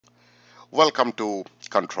Welcome to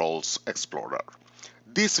Controls Explorer.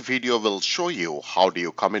 This video will show you how do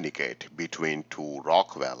you communicate between two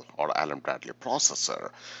Rockwell or Allen Bradley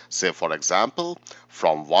processor. Say for example,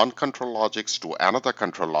 from one ControlsExplorerUSA to another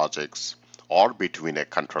ControlsExplorerUSA, or between a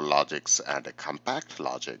ControlsExplorerUSA and a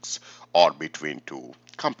CompactLogix, or between two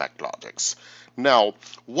CompactLogix. Now,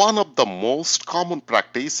 one of the most common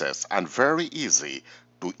practices and very easy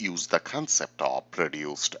to use the concept of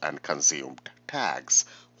produced and consumed tags.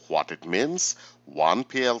 What it means, one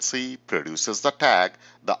PLC produces the tag,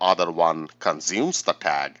 the other one consumes the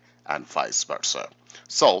tag, and vice versa.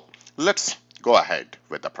 So let's go ahead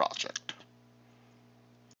with the project.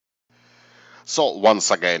 So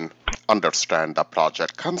once again, understand the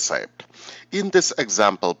project concept. In this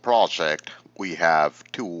example project, we have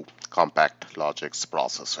two CompactLogix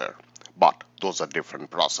processor, but those are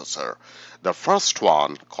different processor. The first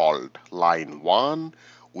one called line 1,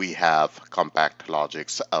 we have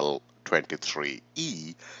CompactLogix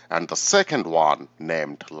L23E, and the second one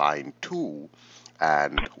named line 2,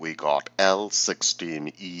 and we got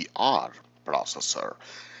L16ER processor.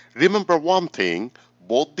 Remember one thing,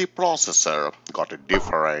 both the processor got a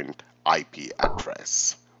different IP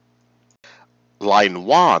address. Line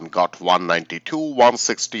 1 got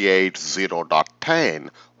 192.168.0.10,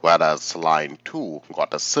 whereas line 2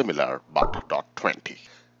 got a similar but .20.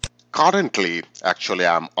 Currently, actually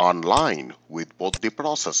I'm online with both the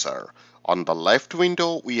processor. On the left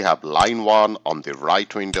window, we have line 1. On the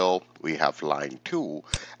right window, we have line 2.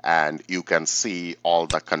 And you can see all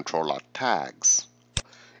the controller tags.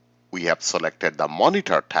 We have selected the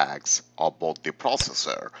monitor tags of both the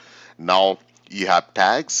processor. Now, you have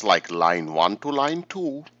tags like line 1 to line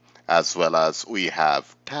 2, as well as we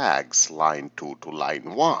have tags line 2 to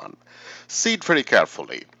line 1. See it very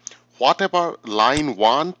carefully. Whatever line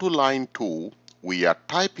 1 to line 2 we are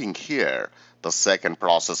typing here, the second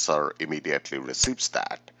processor immediately receives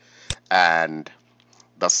that. And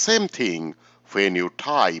the same thing, when you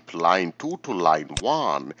type line 2 to line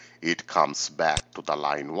 1, it comes back to the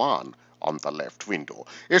line 1 on the left window.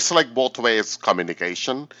 It's like both ways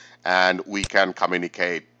communication, and we can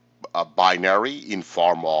communicate a binary in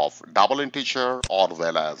form of double integer or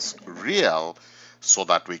well as real, so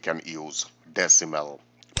that we can use decimal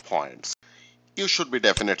points. You should be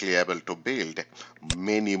definitely able to build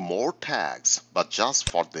many more tags, but just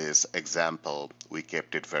for this example, we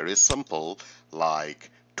kept it very simple, like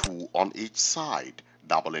 2 on each side,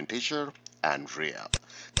 double integer and real.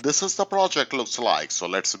 This is the project looks like, so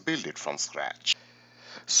let's build it from scratch.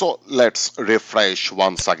 So let's refresh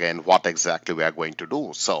once again what exactly we are going to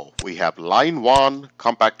do. So we have line 1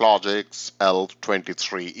 CompactLogix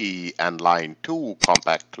L23E and line 2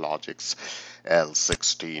 CompactLogix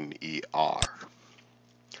L16ER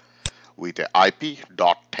with the IP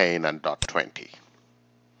 .10 and .20.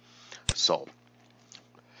 So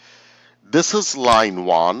this is line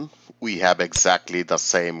 1. We have exactly the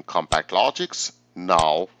same CompactLogix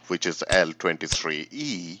now, which is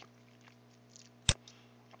L23E.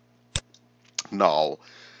 Now,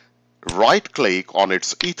 right-click on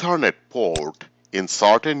its Ethernet port,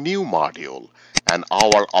 insert a new module, and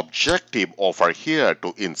our objective over here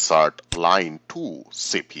to insert line 2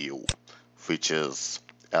 CPU, which is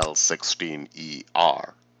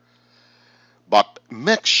L16ER. But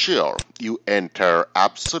make sure you enter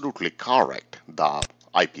absolutely correct the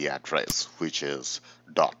IP address, which is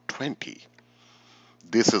 .20.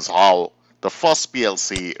 This is how the first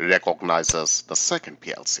PLC recognizes the second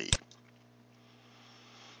PLC.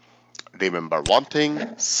 Remember one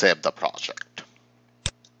thing, save the project.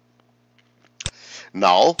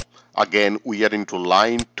 Now, again, we are into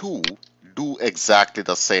line 2. Do exactly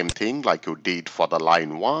the same thing like you did for the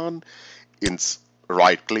line 1.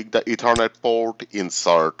 Right-click the Ethernet port,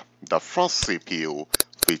 insert the first CPU,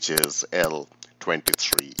 which is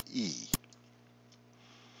L23E.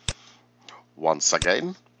 Once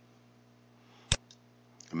again,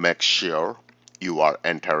 make sure you are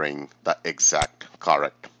entering the exact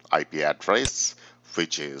correct IP address,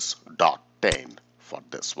 which is .10 for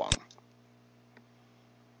this one.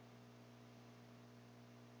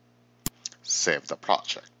 Save the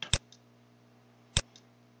project.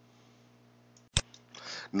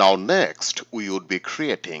 Now next, we would be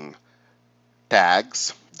creating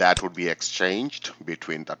tags that would be exchanged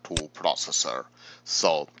between the two processors.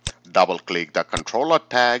 So double click the controller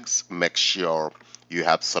tags, make sure you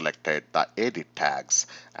have selected the edit tags,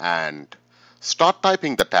 and start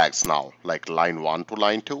typing the tags now, like line 1 to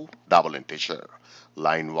line 2, double integer.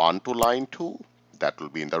 Line 1 to line 2, that will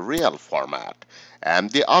be in the real format. And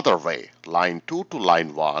the other way, line 2 to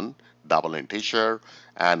line 1, double integer,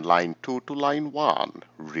 and line 2 to line 1,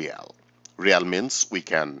 real. Real means we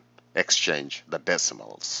can exchange the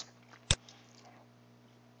decimals.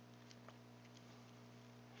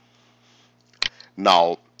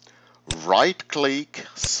 Now right click,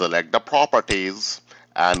 select the properties,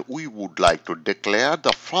 and we would like to declare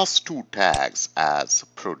the first two tags as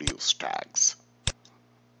produce tags.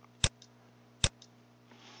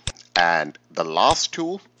 And the last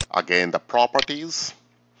two, again the properties,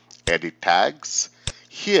 edit tags.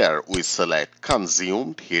 Here we select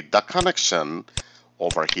consumed, hit the connection.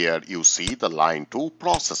 Over here you see the line 2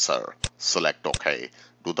 processor. Select OK.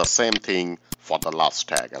 Do the same thing for the last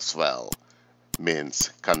tag as well. Means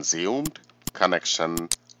consumed, connection,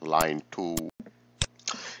 line 2.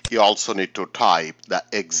 You also need to type the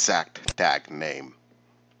exact tag name.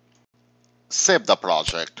 Save the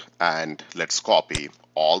project and let's copy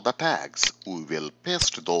all the tags. We will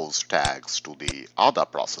paste those tags to the other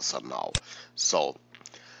processor now. So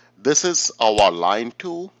this is our line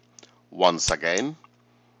 2. Once again,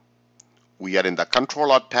 we are in the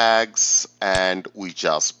controller tags and we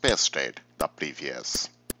just pasted the previous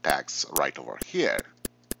tags right over here.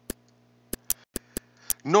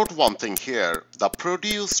 Note one thing here, the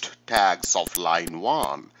produced tags of line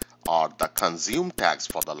 1 are the consumed tags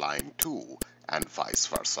for the line 2 and vice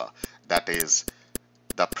versa. That is,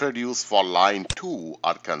 the produced for line 2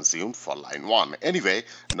 are consumed for line 1. Anyway,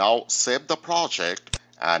 now save the project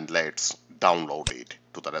and let's download it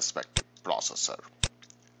to the respective processor.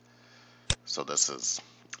 So this is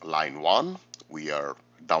line 1. We are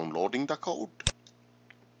downloading the code.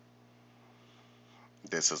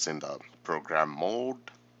 This is in the program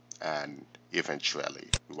mode and eventually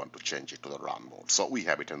we want to change it to the run mode. So we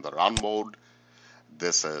have it in the run mode.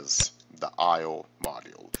 This is the IO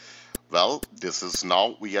module. Well, this is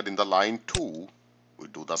now we are in the line 2. We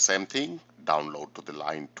do the same thing, download to the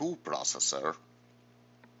line 2 processor.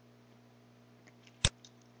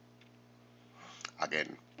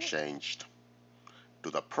 Again, changed to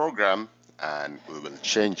the program and we will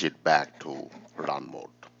change it back to run mode.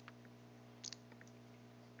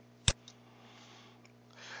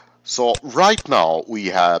 So right now we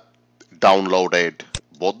have downloaded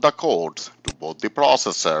both the codes to both the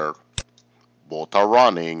processor. Both are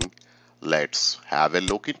running. Let's have a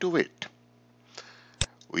look into it.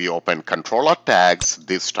 We open controller tags,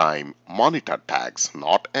 this time monitor tags,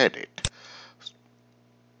 not edit.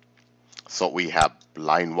 So we have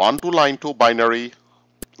line 1 to line 2 binary,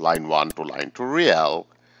 line 1 to line 2 real,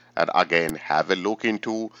 and again have a look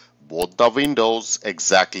into both the windows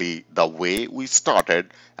exactly the way we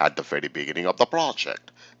started at the very beginning of the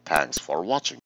project. Thanks for watching.